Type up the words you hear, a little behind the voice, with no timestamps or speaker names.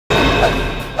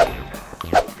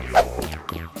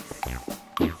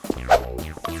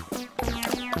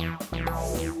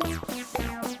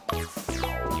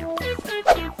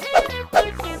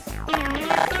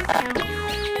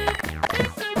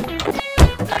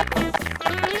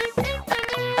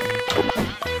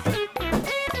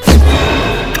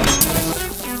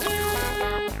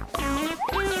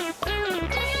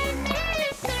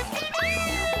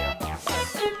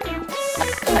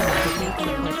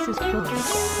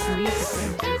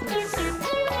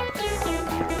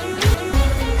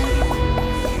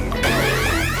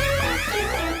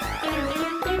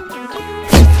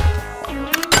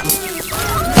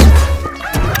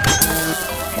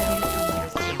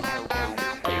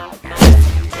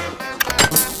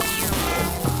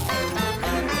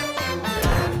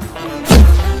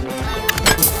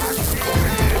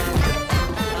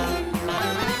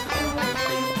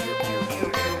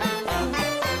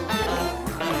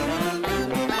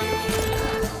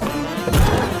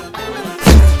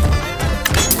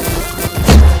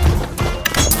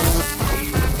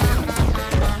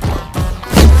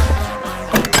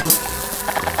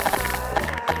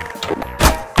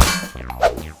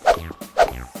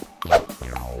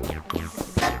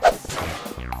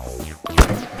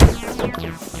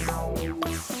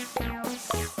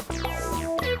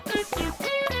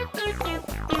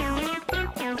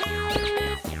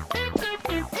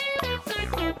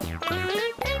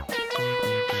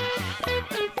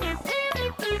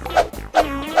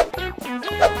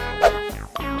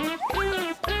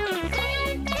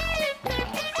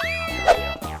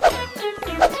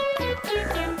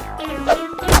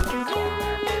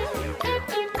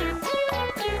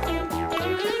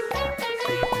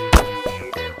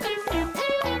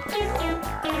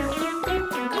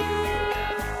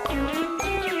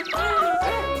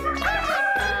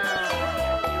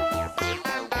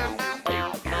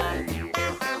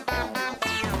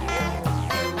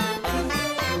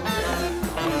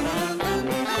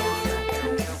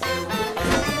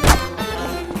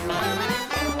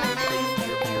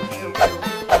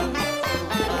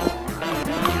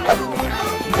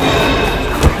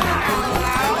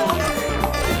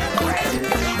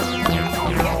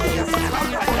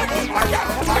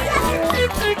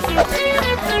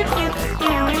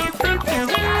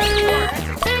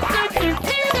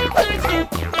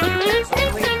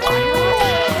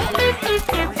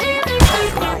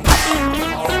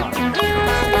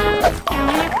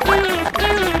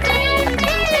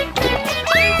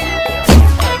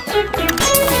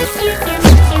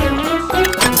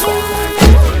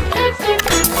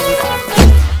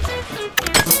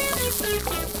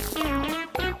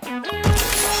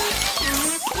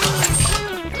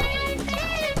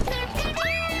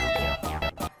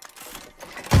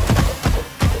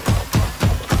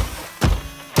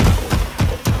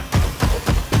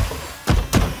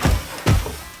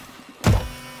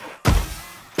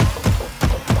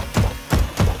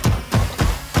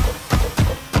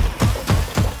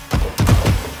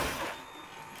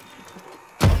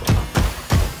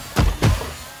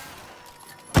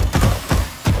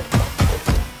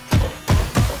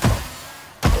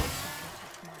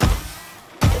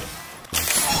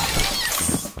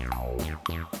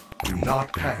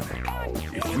Not panic.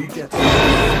 If we get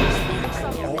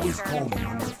something, always call me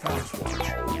on your fast watch.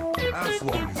 As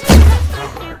long as you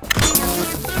have power.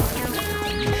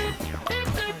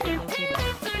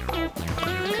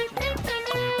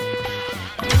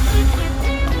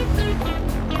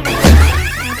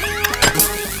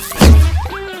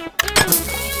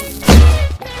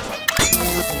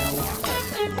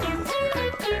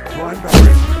 Climb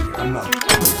back. I'm not.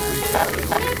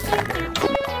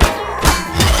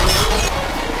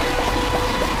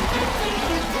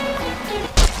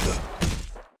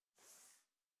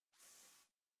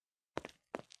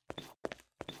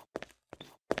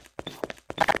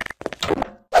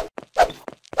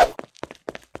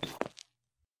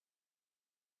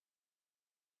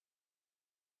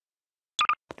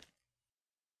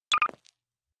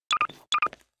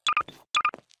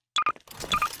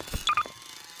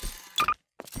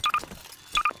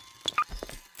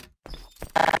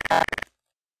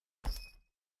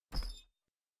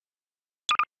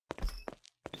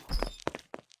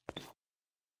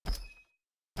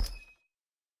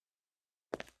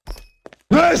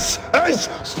 This is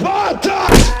Sparta!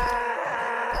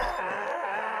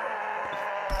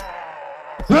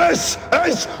 This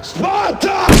is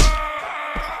Sparta!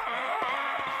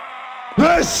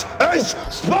 This is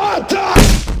Sparta!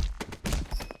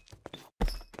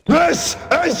 This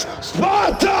is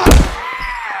Sparta!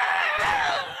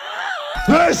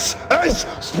 This is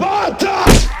Sparta!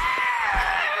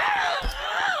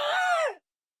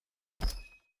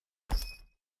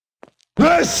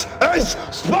 This is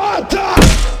Sparta!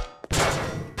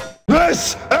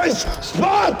 This is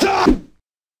Sparta!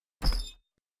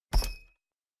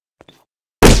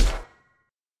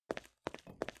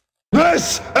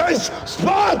 This is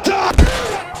Sparta!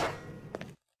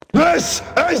 This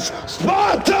is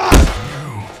Sparta!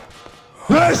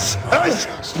 This is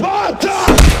Sparta!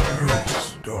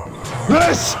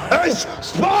 This is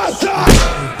Sparta!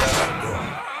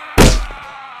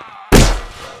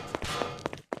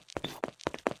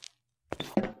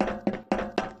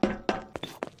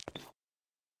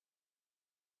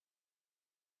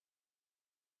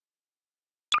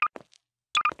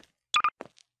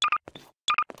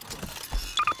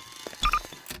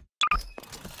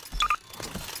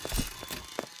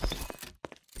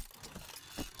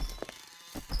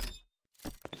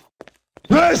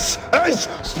 This is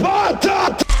Sparta!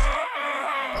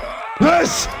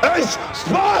 This is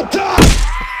Sparta!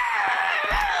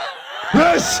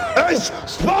 This is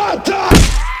Sparta!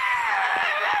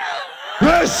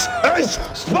 This is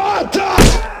Sparta!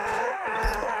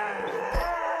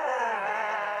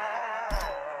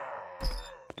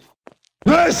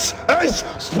 This is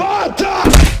Sparta!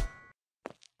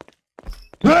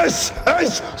 This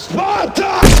is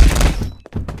Sparta!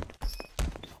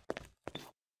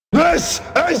 This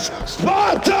is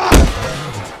Sparta!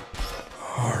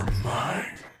 Are my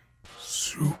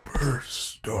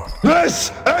superstar.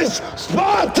 This is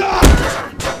Sparta!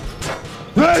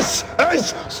 This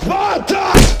is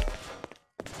Sparta!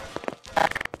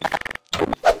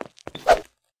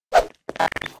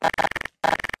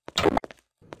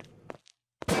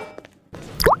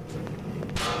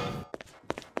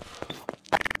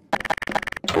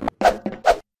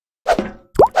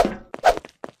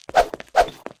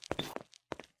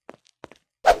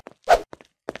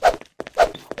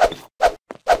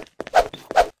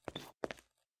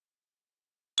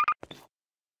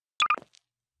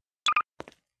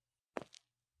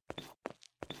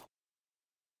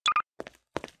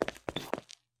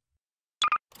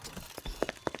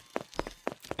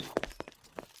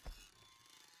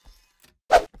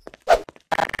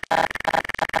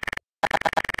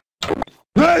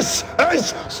 This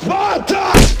is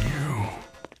Sparta! You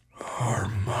are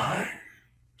my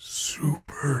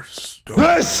superstar.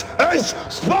 This is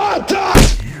Sparta!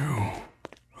 You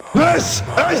This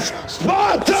is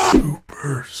Sparta!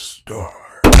 superstar.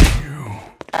 You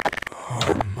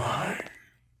are my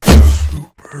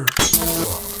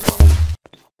superstar.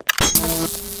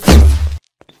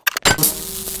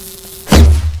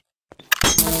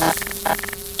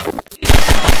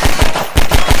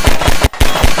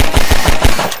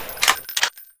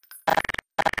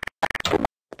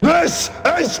 This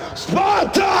is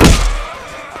Sparta!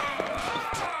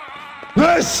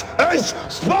 This is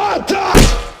Sparta!